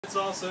It's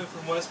also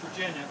from West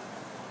Virginia,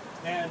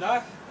 and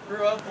I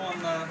grew up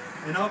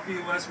in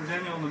Oakview, West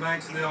Virginia, on the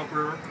banks of the Elk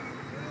River.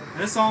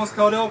 And this song is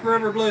called Elk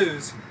River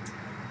Blues,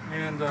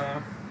 and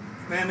a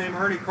man named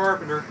Ernie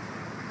Carpenter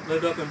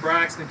lived up in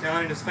Braxton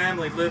County, and his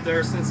family lived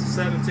there since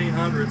the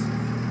 1700s.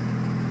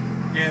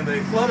 And they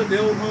flooded the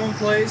old home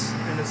place,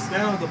 and it's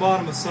down at the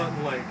bottom of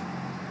Sutton Lake.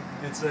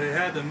 And so they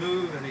had to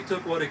move, and he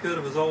took what he could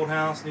of his old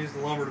house and used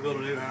the lumber to build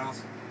a new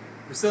house.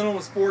 He stood on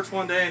his porch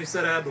one day and he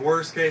said I had the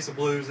worst case of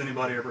blues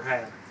anybody ever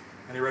had.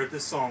 And he wrote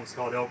this song. It's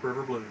called Elk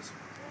River Blues.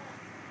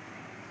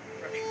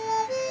 Ready?